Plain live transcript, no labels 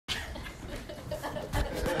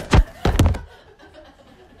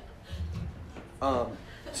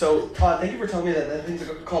So, Todd, thank you for telling me that thing's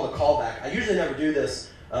called a callback. I usually never do this,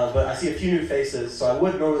 but I see a few new faces, so I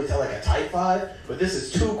would normally tell like a type 5, but this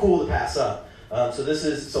is too cool to pass up. So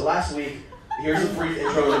last week, here's a brief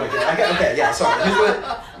intro to my gimmick. Okay, yeah, sorry. Here's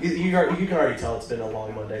what, you can already tell it's been a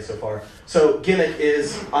long Monday so far. So, gimmick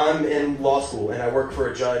is I'm in law school, and I work for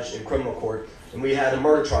a judge in criminal court, and we had a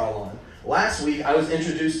murder trial on. Last week, I was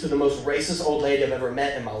introduced to the most racist old lady I've ever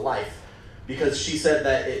met in my life. Because she said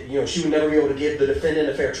that she would never be able to give the defendant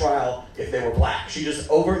a fair trial if they were black. She just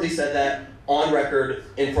overtly said that on record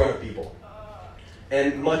in front of people.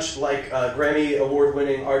 And much like Grammy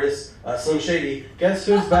award-winning artist Slim Shady, guess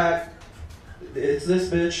who's back? It's this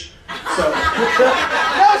bitch. So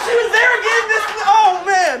no, she was there again. Oh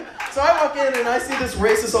man! So I walk in and I see this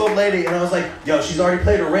racist old lady, and I was like, yo, she's already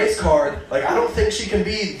played a race card. Like, I don't think she can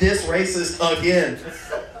be this racist again.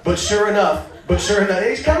 But sure enough, he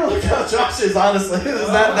kind of looked how Josh is, honestly. Is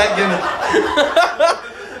that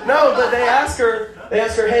gimmick? No, but they ask her,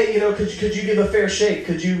 hey, could you give a fair shake?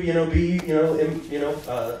 Could you, be,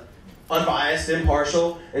 unbiased,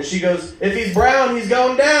 impartial? And she goes, if he's brown, he's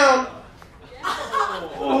going down.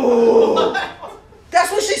 Ooh. That's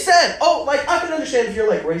what she said. Oh, like, I can understand if you're,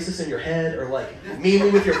 like, racist in your head or, like,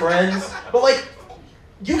 memeing with your friends. But, like,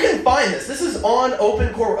 you can find this. This is on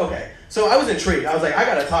open court. Okay, so I was intrigued. I was like, I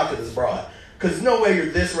got to talk to this broad. Because no way you're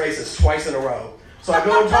this racist twice in a row. So I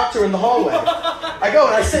go and talk to her in the hallway. I go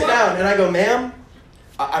and I sit down and I go, ma'am,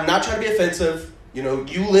 I'm not trying to be offensive. You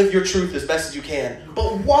live your truth as best as you can.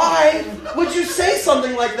 But why would you say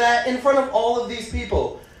something like that in front of all of these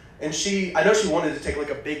people? And I know she wanted to take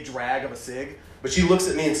like a big drag of a cig, but she looks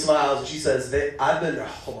at me and smiles and she says,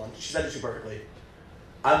 she said it too perfectly.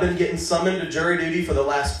 I've been getting summoned to jury duty for the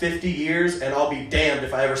last 50 years and I'll be damned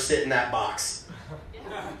if I ever sit in that box.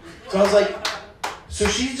 So I was like, so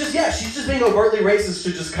she's just being overtly racist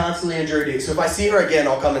to just constantly in jury duty. So if I see her again,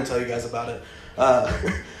 I'll come and tell you guys about it.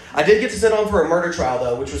 I did get to sit on for a murder trial,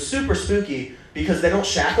 though, which was super spooky because they don't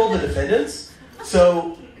shackle the defendants.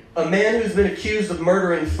 So a man who's been accused of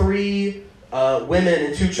murdering 3 women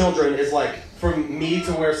and 2 children is like from me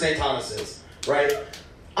to where St. Thomas is, right?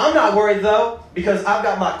 I'm not worried, though, because I've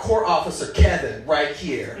got my court officer, Kevan, right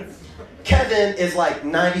here. Kevin is like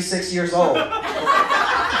 96 years old.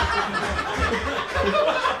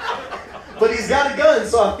 But he's got a gun,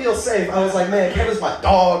 so I feel safe. I was like, man, Kevin's my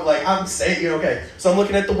dog. Like, I'm safe. Okay. So I'm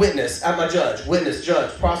looking at the witness, at my judge. Witness,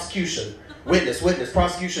 judge, prosecution. Witness,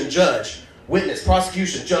 prosecution, judge. Witness,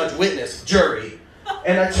 prosecution, judge, witness, jury.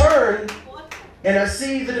 And I turn, and I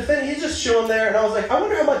see the defendant. He's just chilling there. And I was like, I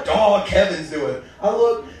wonder how my dog Kevin's doing. I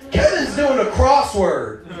look, Kevin's doing a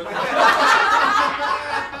crossword.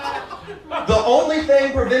 The only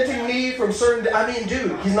thing preventing me from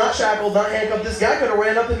dude, he's not shackled, not handcuffed. This guy could have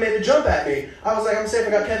ran up and made the jump at me. I was like, I'm safe,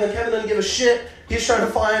 I got Kevin. Kevin doesn't give a shit. He's trying to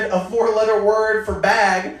find a 4-letter word for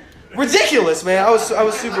bag. Ridiculous, man. I was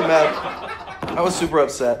super mad. I was super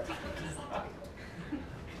upset.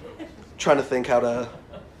 Trying to think how to...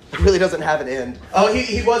 It really doesn't have an end. Oh,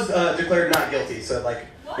 he was declared not guilty, so like...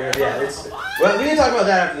 well, we can talk about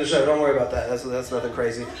that after the show. Don't worry about that. That's nothing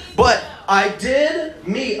crazy. But I did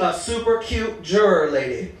meet a super cute juror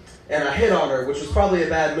lady, and I hit on her, which was probably a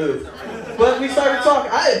bad move. But we started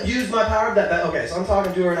talking. I abused my power of that bad. Okay, so I'm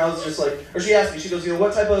talking to her, and I was just like, or she asked me, she goes,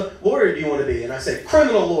 what type of lawyer do you want to be? And I said,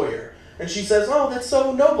 criminal lawyer. And she says, oh, that's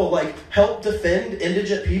so noble. Like, help defend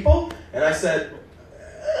indigent people? And I said,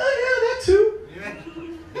 yeah, that too.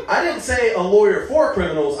 I didn't say a lawyer for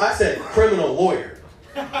criminals. I said criminal lawyer.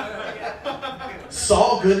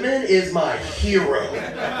 Saul Goodman is my hero.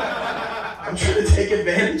 I'm trying to take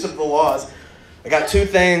advantage of the laws. I got 2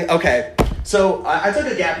 things. Okay, so I took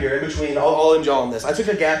a gap year in between. I'll indulge on this. I took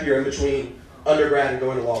a gap year in between undergrad and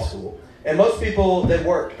going to law school. And most people, they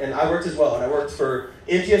work, and I worked as well. And I worked for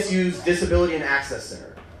MTSU's Disability and Access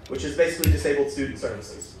Center, which is basically disabled student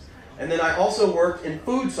services. And then I also worked in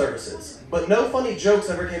food services. But no funny jokes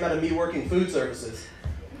ever came out of me working food services.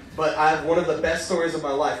 But I have one of the best stories of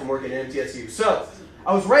my life from working at MTSU. So,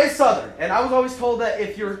 I was raised Southern, and I was always told that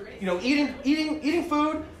if you're, eating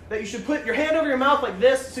food, that you should put your hand over your mouth like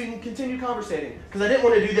this so you can continue conversating. Because I didn't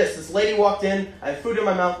want to do this. This lady walked in, I had food in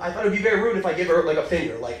my mouth. I thought it would be very rude if I gave her like a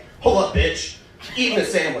finger, like, hold up, bitch, eating a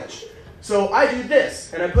sandwich. So I do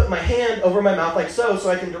this, and I put my hand over my mouth like so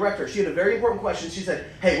I can direct her. She had a very important question. She said,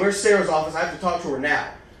 hey, where's Sarah's office? I have to talk to her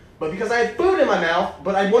now. But because I had food in my mouth,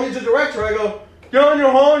 but I wanted to direct her, I go, get on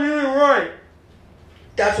your horn, you're right.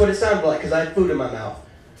 That's what it sounded like, because I had food in my mouth.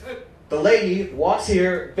 The lady walks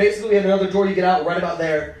here, basically we have another door you get out right about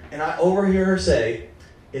there, and I overhear her say,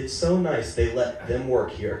 it's so nice they let them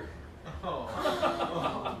work here.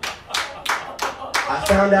 I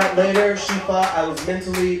found out later she thought I was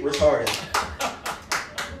mentally retarded.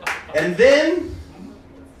 And then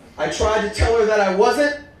I tried to tell her that I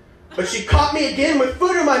wasn't, but she caught me again with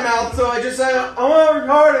food in my mouth, so I just said, I'm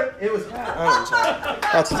retarded. It was,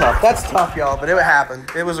 that's tough. That's tough, y'all, but it happened.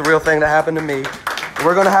 It was a real thing that happened to me.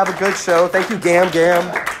 We're going to have a good show. Thank you, Gam.